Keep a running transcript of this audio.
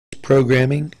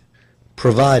programming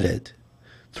provided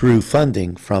through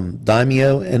funding from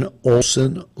Daimio and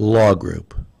Olson Law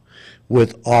Group,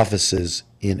 with offices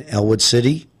in Elwood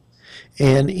City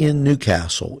and in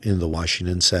Newcastle in the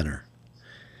Washington Center.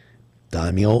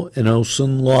 Daimio and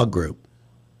Olson Law Group.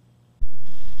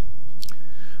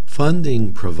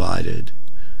 Funding provided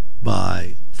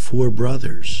by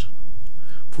Brouthers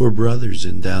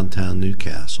in downtown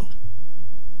Newcastle.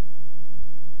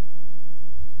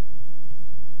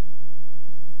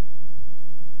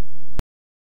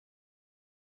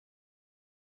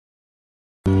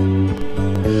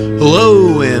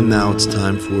 Hello, and now it's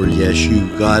time for Yes You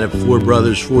Got It,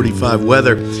 Brouthers 45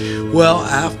 weather. Well,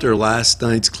 after last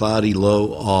night's cloudy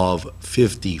low of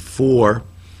 54,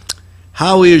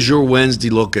 how is your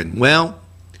Wednesday looking? Well,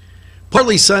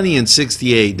 partly sunny and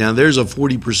 68. Now, there's a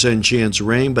 40% chance of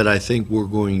rain, but I think we're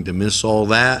going to miss all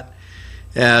that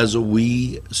as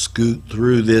we scoot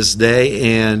through this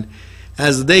day. And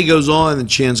as the day goes on, the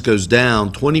chance goes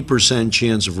down. 20%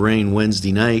 chance of rain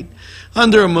Wednesday night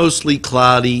under a mostly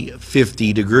cloudy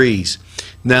 50 degrees.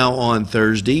 Now on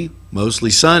Thursday, mostly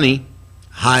sunny,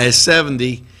 high of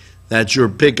 70. That's your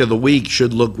pick of the week.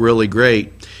 Should look really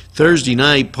great. Thursday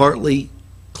night, partly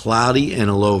cloudy and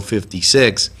a low of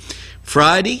 56.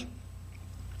 Friday,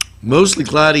 mostly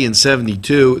cloudy and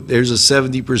 72. There's a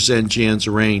 70% chance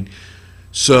of rain.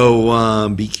 So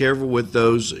be careful with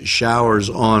those showers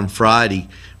on Friday.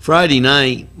 Friday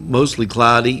night, mostly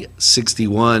cloudy,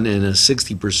 61, and a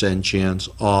 60% chance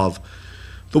of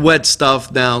the wet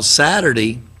stuff. Now,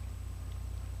 Saturday,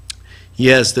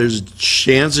 yes, there's a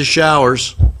chance of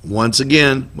showers. Once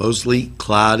again, mostly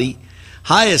cloudy.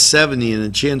 High is 70, and the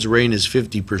chance of rain is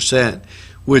 50%,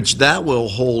 which that will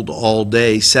hold all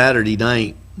day. Saturday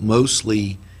night,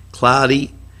 mostly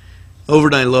cloudy.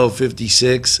 Overnight low of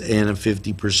 56 and a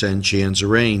 50% chance of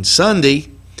rain. Sunday,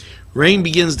 rain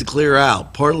begins to clear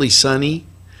out. Partly sunny,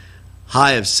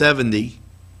 high of 70,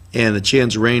 and the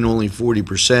chance of rain only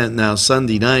 40%. Now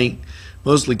Sunday night,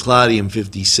 mostly cloudy and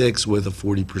 56 with a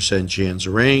 40% chance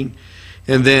of rain.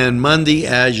 And then Monday,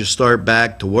 as you start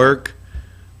back to work,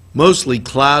 mostly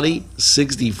cloudy,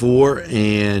 64,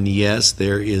 and yes,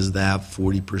 there is that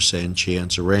 40%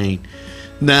 chance of rain.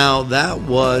 Now, that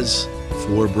was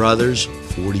Brouthers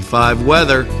 45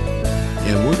 weather,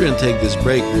 and we're going to take this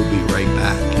break. We'll be right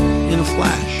back in a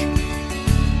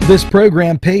flash. This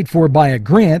program paid for by a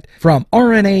grant from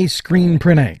RNA Screen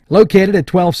Printing, located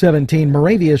at 1217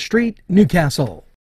 Moravia Street, Newcastle.